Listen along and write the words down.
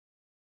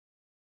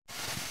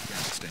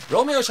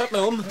Romeo, schalt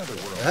mal um.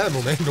 Ja,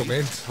 Moment.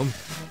 Komm,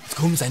 jetzt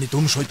komm, sei nicht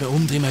dumm, schalt mal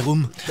um, dreh mal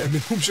rum. Ja,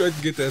 mit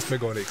Umschalten geht da erstmal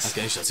gar nichts. Hast du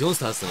keine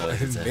Stationstaste oder was?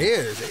 Nee,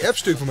 das ist ein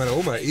Erbstück von meiner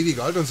Oma, ewig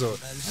alt und so.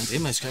 Dann dreh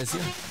mal, ist geil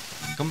hier.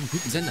 Komm, einen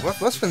guten Sender.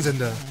 Was für ein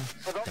Sender?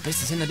 Der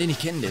beste Sender, den ich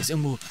kenne, der ist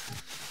irgendwo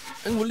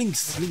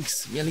links,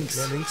 mehr links.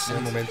 Ja, links, ja,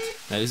 Moment.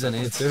 Nein, ist er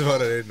nicht. Das war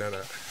der nicht, nein.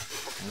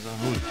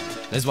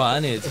 Das war auch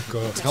nicht.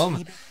 Gott. Jetzt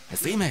komm,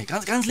 jetzt dreh mal,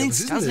 ganz links,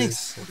 ist ganz denn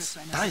links.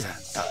 Da ist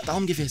er, da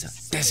ungefähr ist er.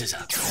 Das ist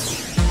er.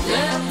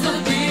 Let the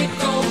beat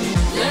go,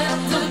 let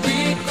the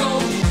beat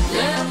go,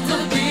 let the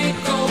beat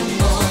go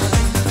on.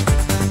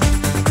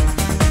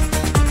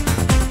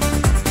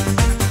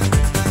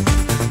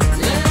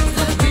 Let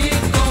the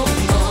beat go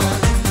on,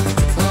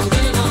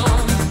 holding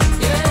on,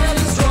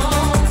 getting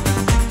strong.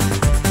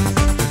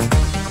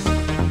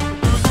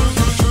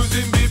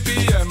 Choosing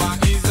BPM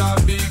is a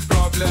big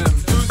problem.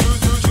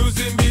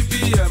 Choosing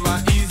BPM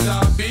is a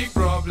big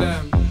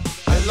problem.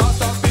 A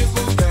lot of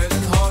people get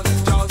hot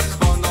just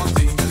for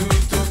nothing.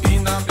 To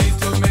inability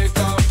to make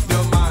up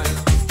your mind.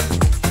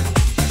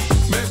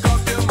 Make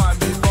up your mind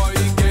before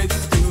it gets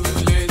too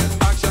late.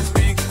 Action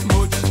speaks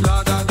much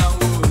louder than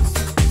words.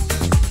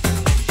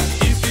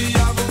 If you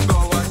haven't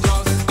got one,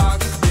 just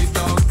ask the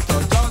doctor.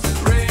 Just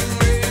ring,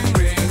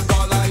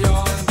 call on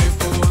the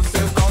phone.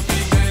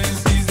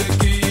 Self-confidence is the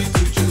key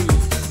to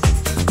choose.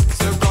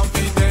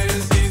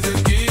 Self-confidence is the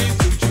key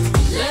to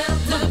choose. Let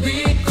the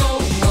beat go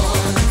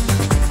on,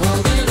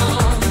 holding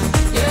on,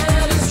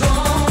 getting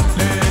strong.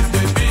 Let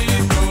the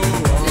beat go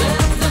on.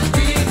 Let the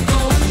beat go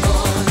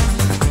on,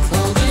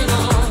 holding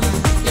on,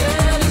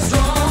 getting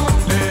strong.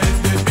 Let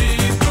the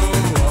beat go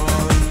on.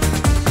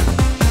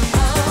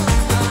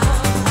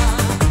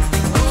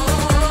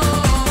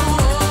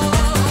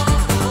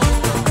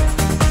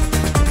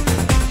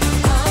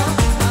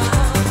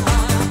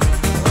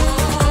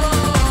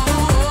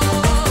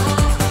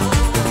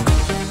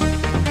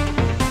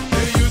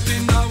 The youth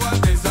in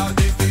nowadays are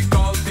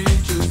difficult in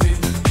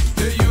choosing.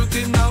 The youth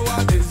in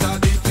nowadays are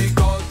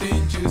difficult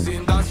in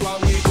choosing. That's why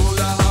we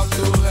gonna have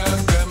to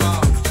help them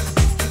out.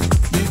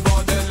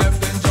 Before they left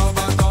them job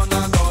and turn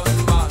a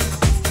gunman.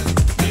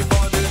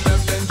 Before they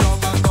left them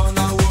job and turn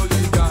a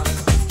hooligan.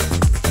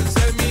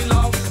 Say me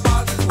love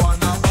part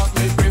one, but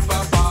me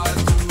prefer part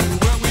two.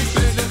 When we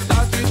play them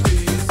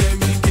 33, say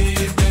me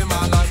keep them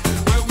alive.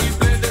 When we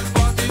play them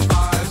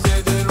 45, say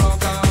they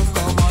rock and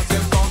come out.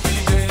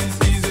 Self-confidence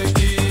is a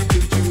key to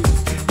choose.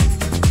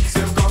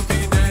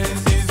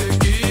 Self-confidence is a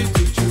key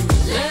to choose.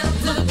 Let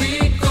the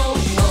beat go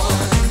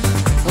on,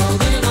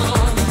 holding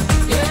on,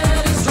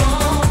 getting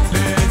strong.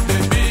 Let the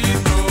beat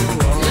go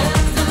on. Let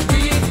the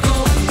beat go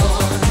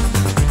on,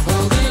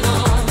 holding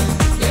on,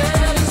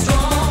 getting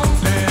strong.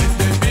 Let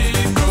the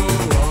beat go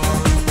on.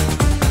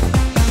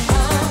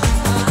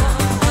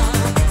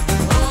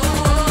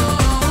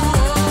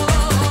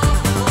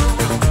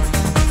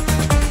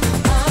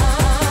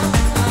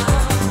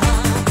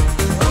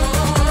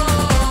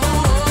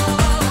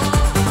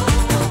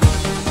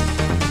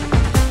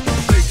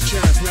 Take a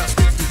chance, now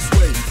step this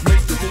way.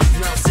 Make the move,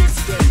 now seize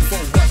the day.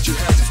 For what you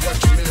have is what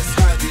you miss.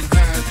 Hand in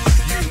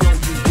hand, you know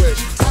you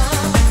wish. Take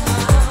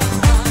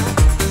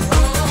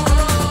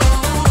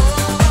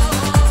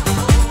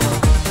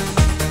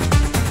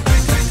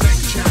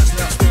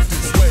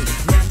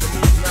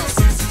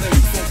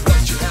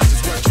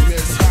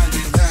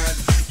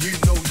a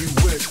chance, now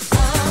step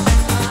this way.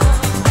 Make the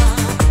move, now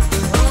seize the day.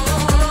 For what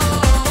you have is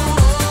what you miss. Hand in hand,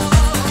 you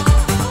know you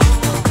wish.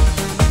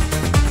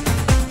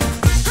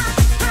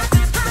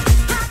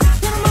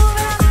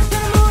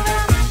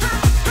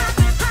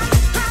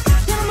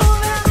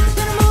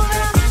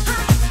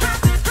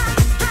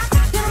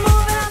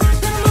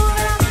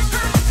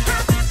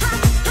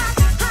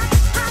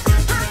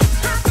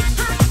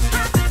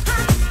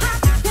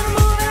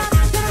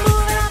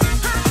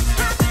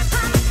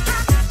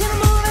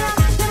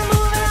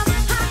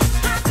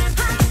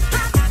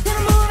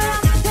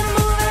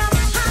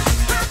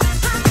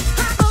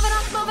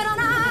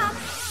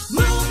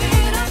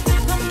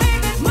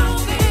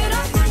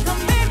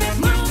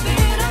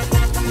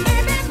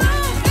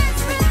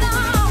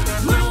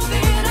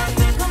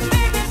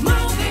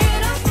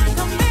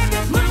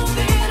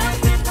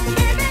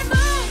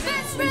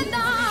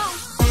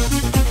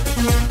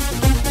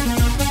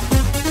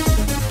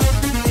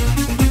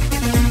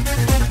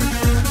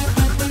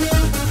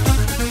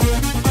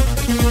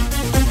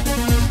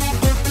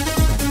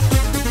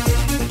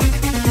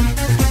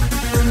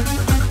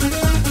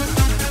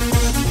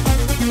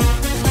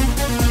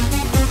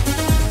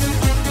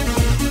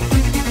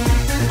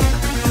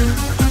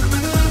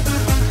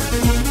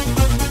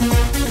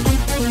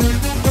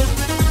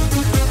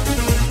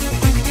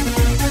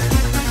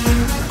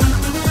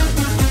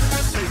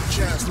 Take a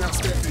chance, now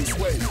step this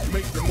way.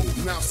 Make the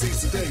move, now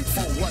seize the day.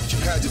 For what you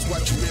had is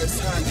what you miss.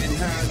 Hand in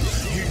hand,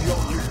 you know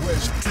you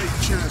wish. Take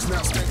a chance,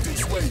 now step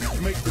this way.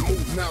 Make the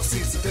move, now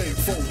seize the day.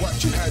 For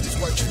what you had is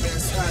what you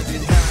miss. Hand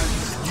in hand,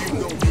 you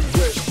know you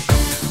wish.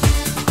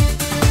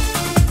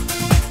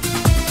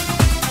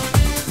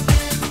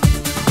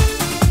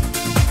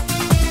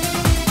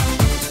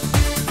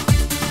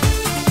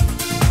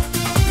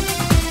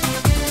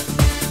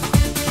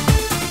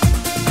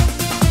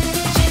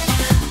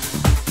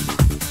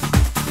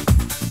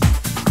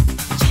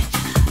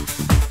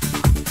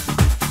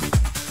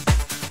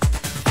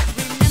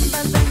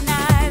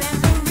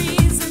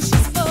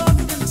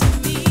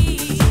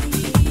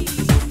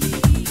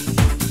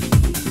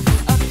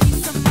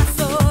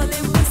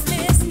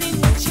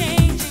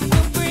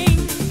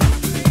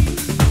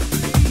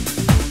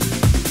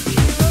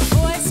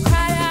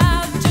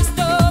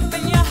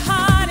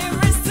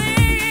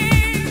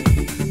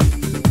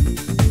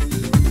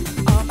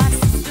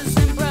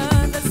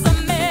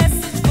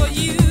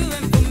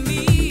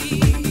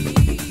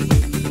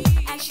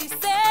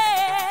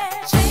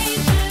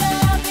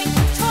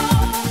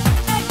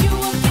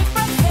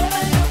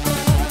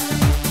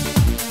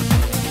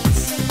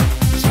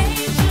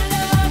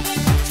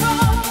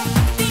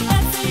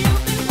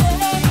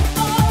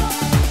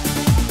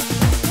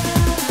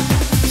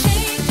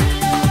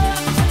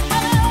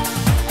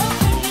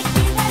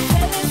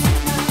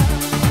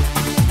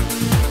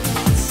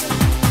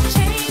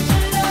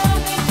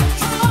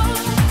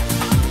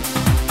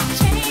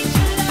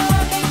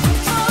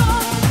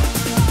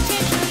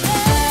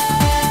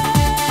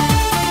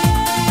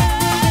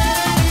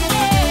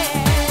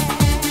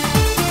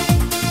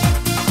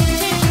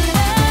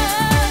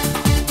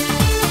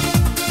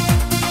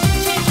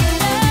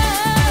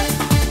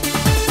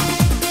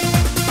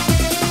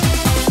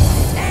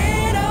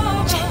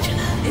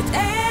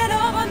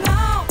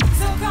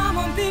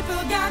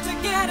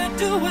 gotta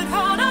do it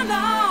hard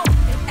alone.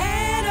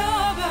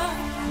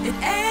 It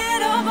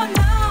ain't over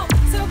now.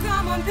 So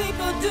come on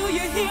people, do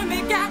you hear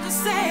me? Got to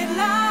say it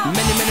loud.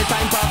 Many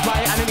times pass by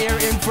and I'm here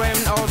in frame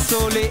or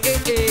solely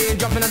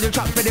jumping on the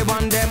track for the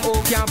one them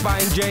who can't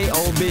find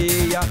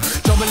J.O.B.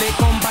 Trouble it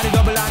come by the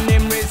double and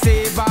him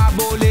receive a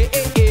bully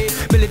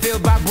Billy feel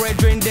back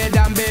brethren dead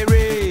and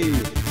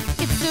buried.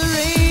 It's a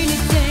rainy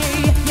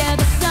day, yeah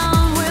the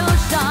sun will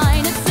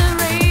shine. It's a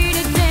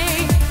rainy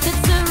day,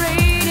 it's a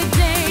rainy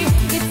day,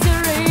 it's a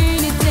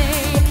rainy day.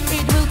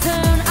 It will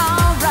turn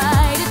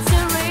alright. It's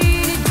a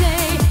rainy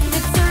day,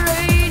 it's a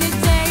rainy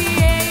day,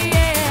 yeah,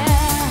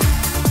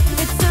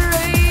 yeah. It's a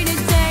rainy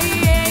day,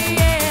 yeah,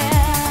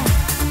 yeah.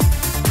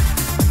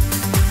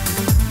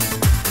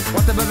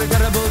 What a very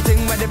terrible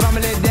thing when the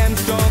family them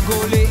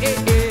struggle.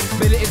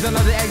 Billy is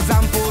another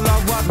example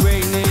of what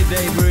rainy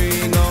day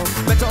bring.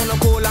 Better on a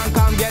cool and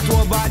calm, get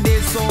over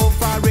this so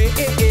far.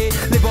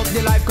 Live up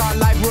the life, call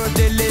life worth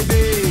the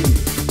living.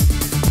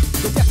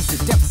 The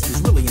deficit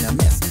is really in a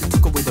mess. You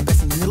took away the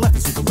best and then you left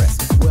us with the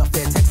rest.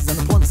 Welfare, taxes,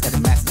 unemployment's got a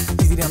mass.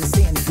 Easy to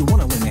understand if you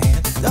wanna lend a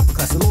hand. The upper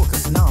class, the lower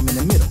class, now I'm in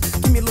the middle.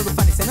 Give me a little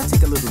funny cent, I'll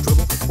take a little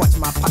dribble.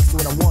 Watching my pockets,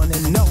 what I want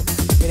and know.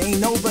 It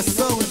ain't over,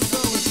 so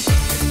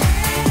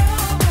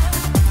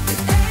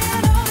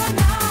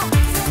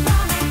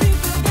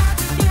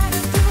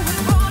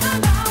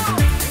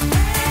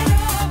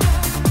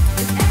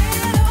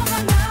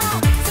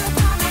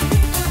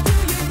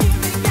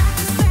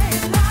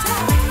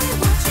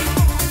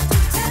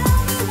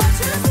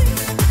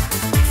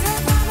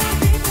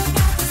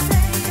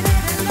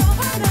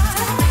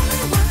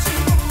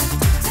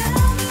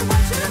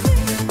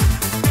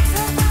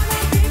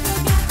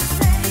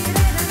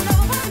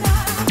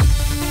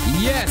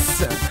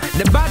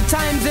the bad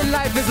times in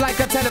life is like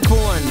a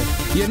telephone.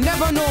 You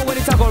never know when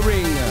it's a go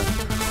ring.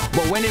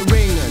 But when it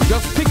ring,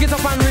 just pick it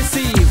up and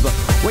receive.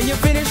 When you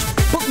finish,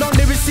 put down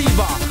the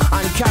receiver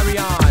and carry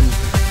on.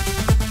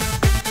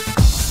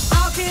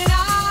 How can I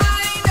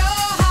know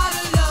how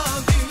to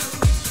love you?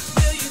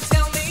 Will you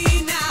tell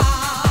me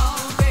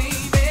now,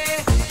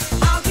 baby?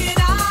 How can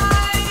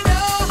I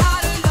know how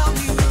to love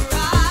you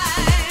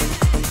right?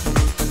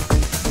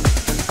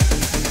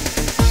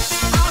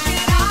 How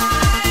can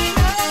I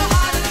know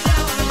how to love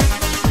you?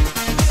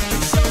 Will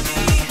you show me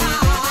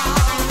how,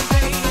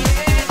 baby?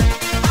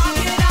 How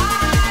can I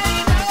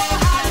know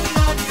how to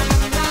love you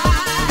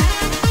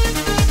right?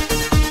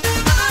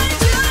 I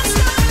just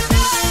don't know.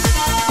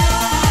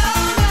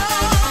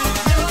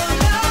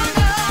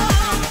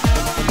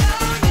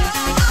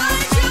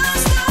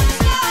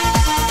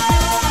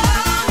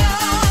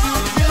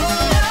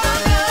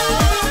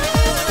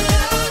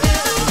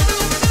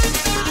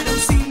 I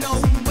don't see no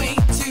way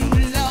to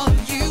love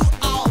you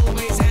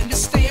always and to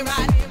stay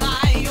right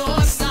by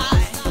your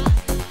side.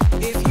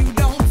 If you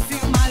don't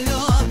feel my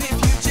love, if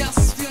you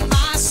just feel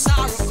my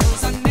sorrow,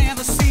 'cause I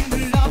never seem to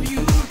love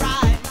you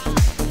right.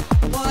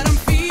 What I'm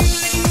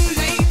feeling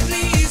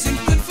lately isn't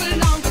good for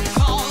longer,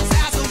 'cause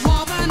as a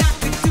woman I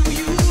could do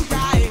you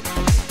right.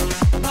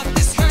 But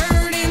this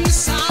hurt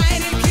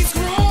inside, it keeps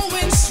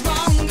growing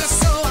stronger,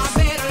 so I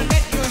better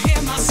let you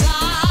hear my side.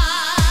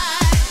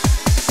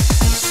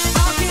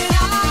 How can I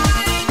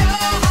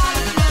know how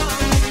to love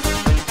you?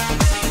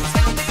 Will you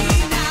tell me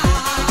now,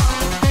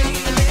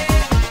 baby?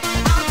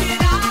 How can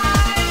I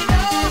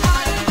know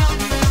how to love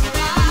you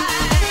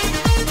right?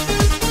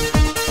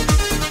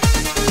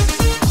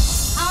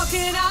 How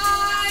can I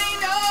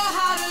know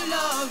how to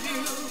love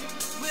you?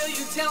 Will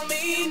you tell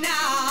me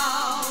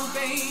now,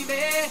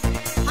 baby?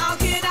 How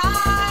can I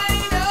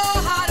know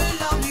how to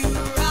love you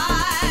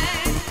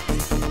right?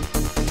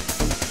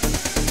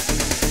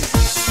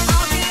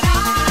 How can I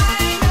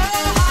know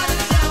how to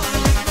love you?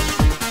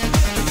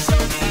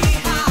 Show me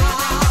how,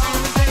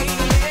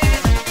 baby.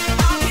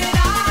 How can I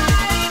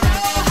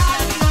know how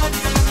to love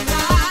you right?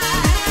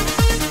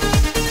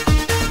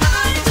 I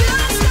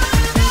just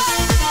don't know.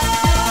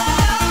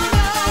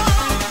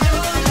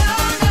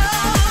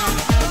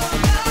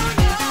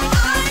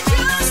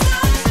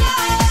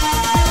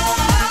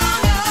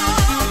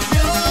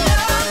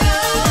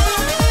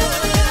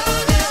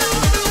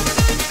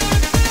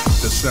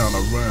 The sound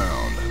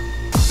around,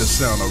 the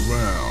sound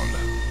around,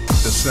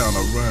 the sound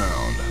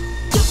around,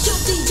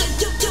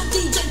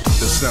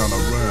 the sound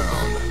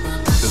around,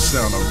 the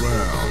sound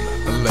around,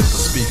 and let the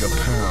speaker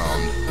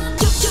pound.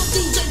 The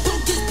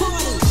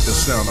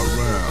sound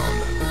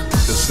around,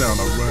 the sound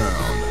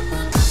around,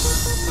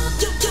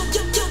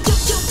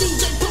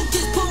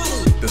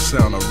 the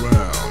sound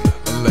around,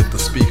 and let the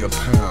speaker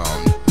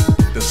pound.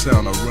 The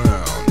sound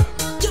around,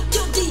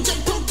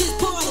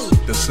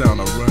 the sound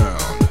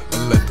around,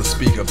 and let the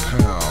speaker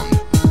pound.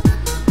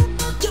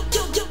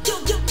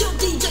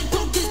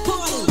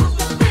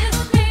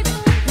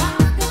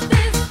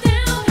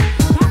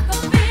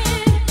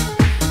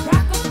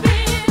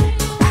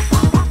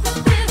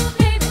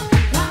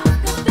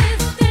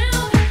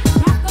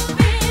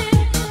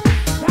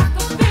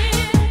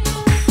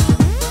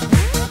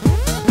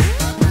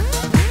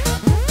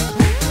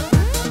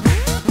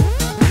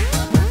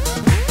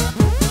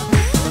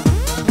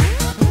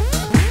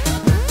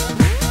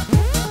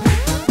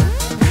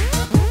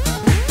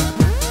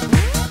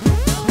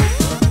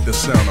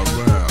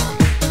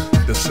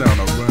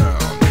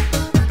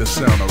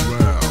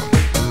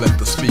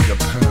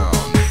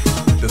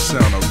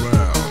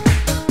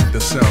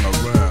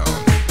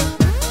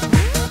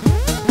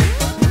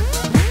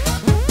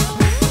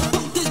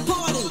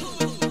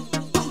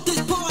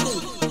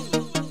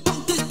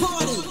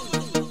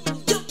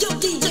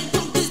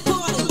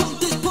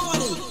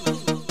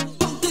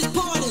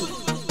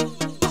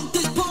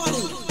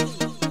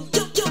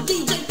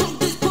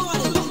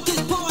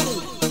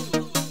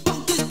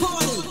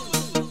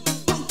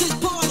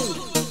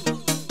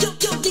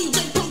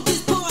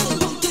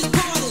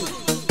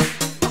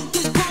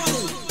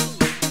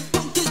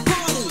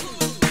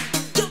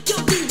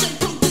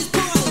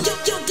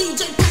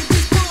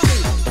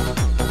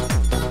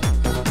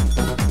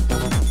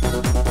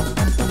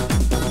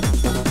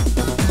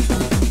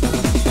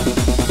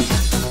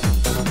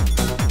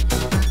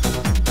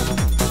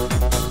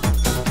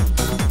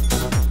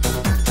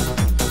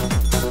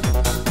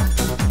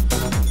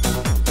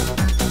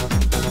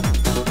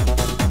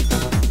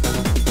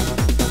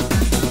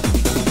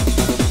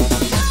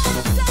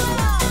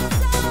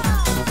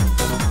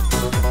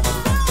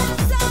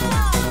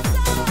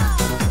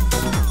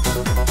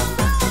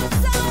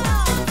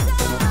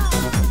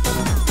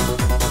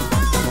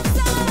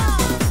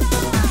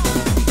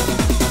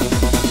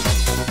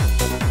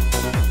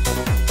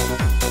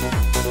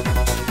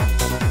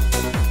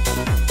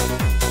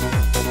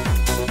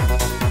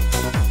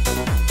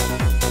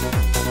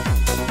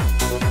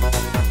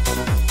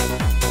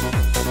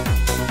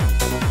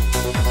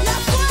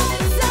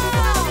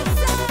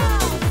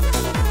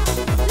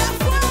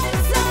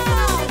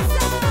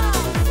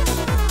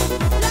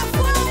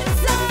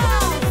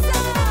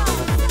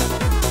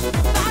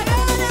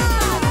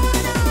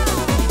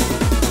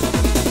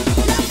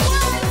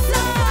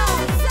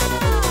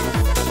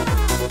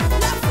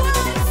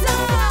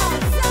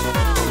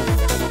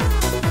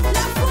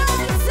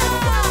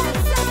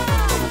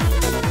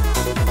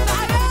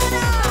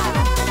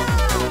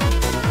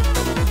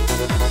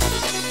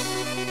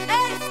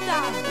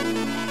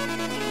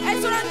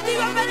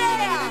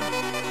 pelea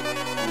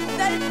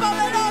del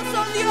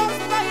poderoso dios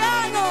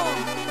pagano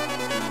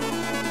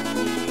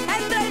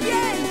entre el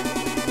bien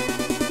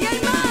y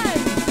el mal.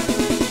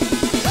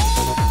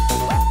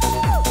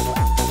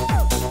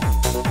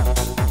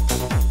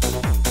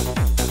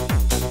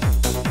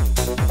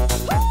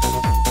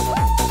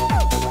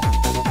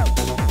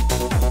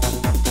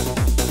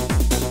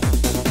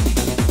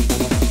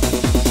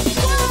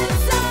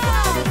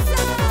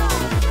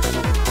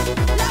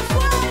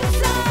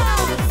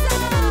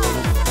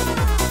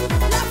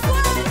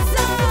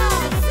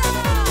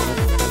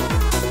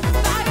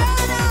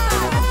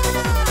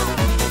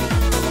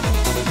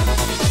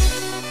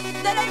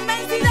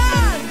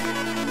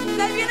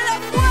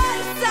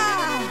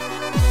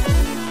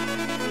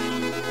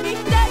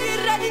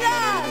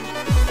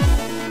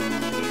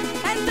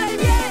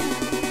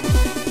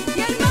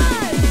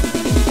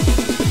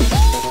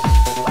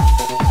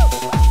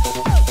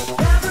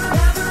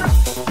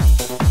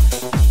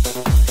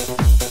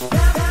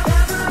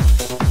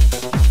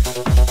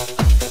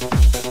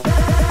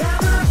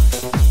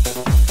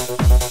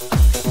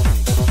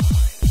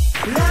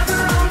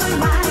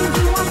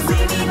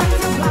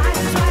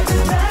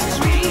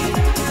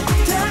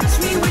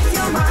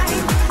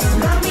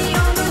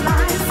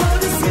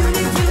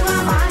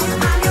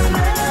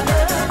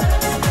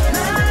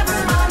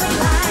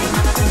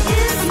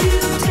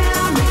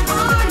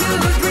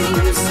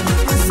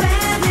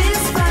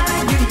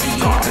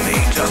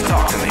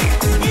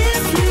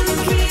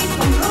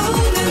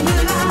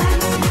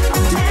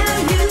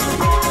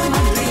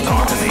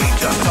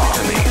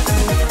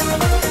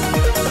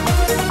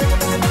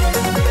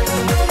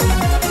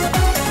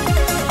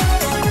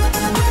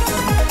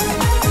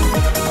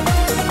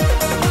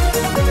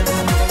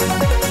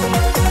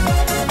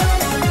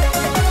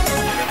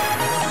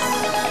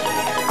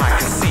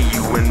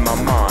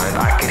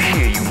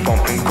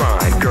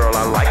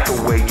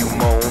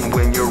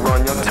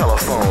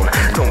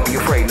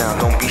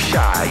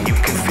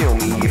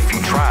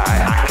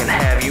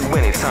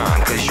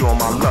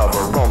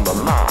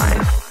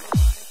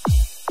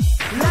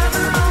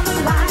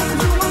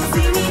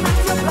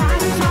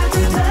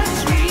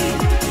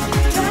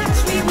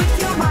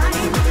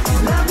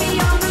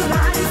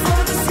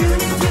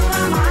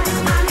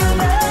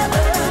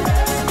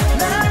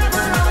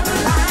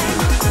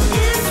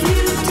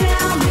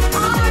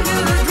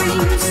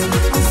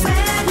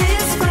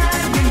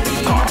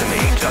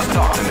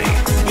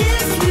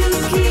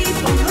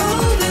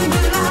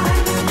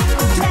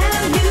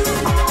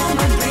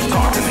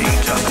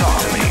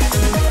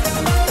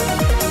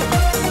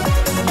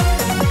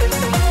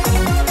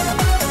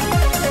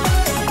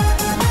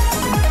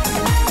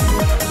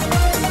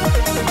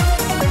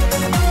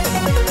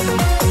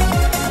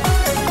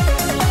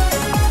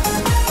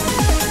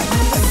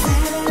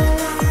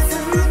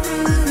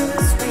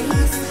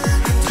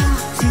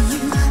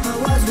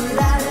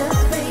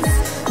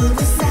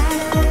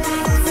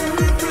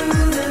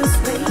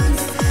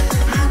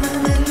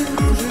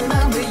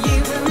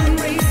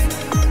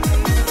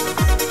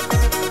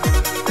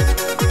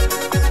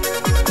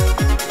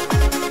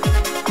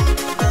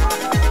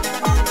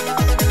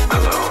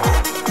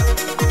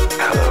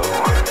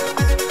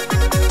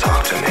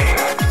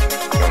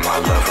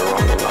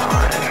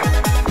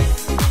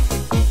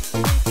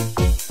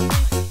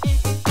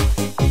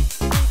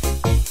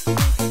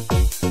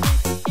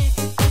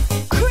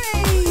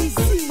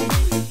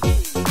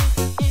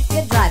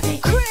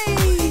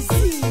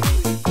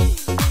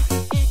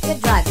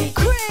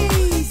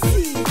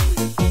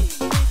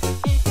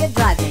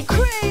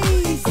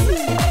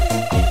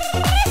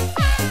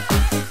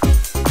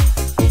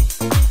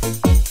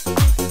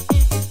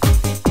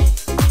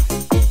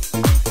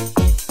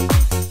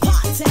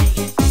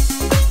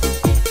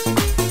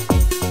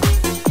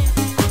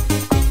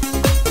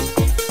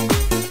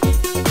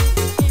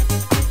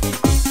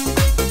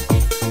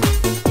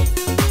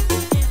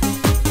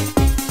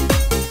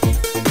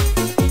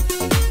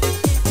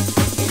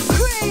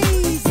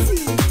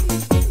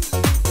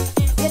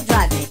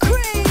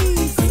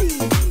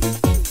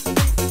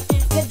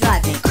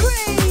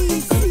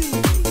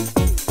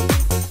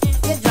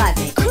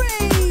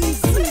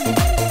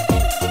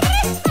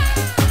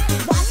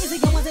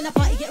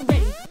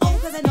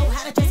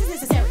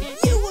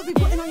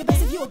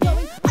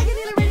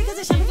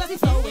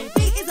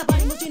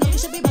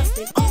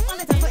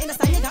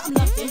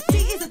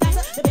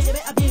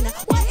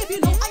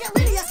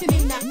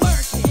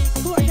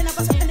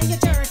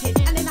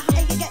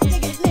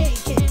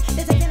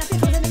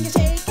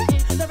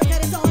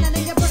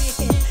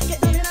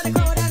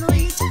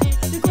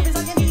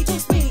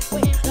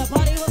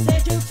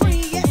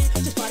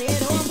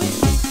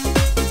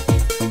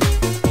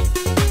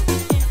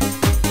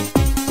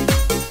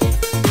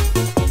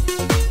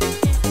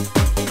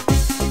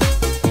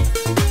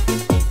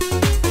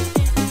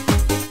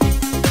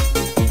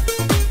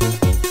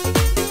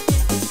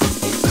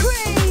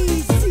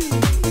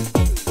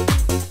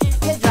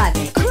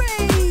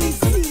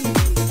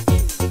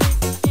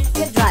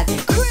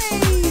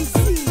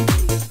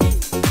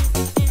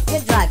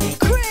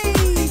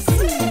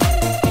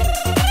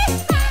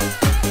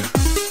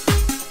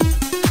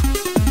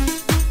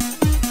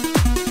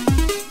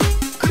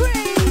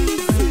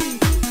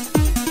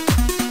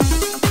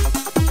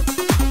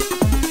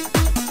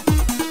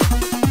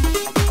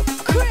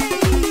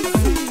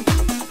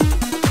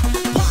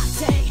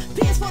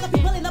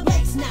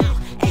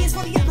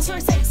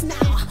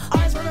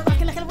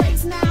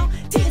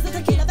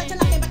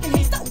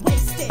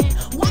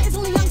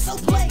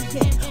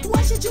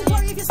 Why should you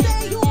worry if you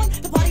stay on?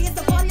 The party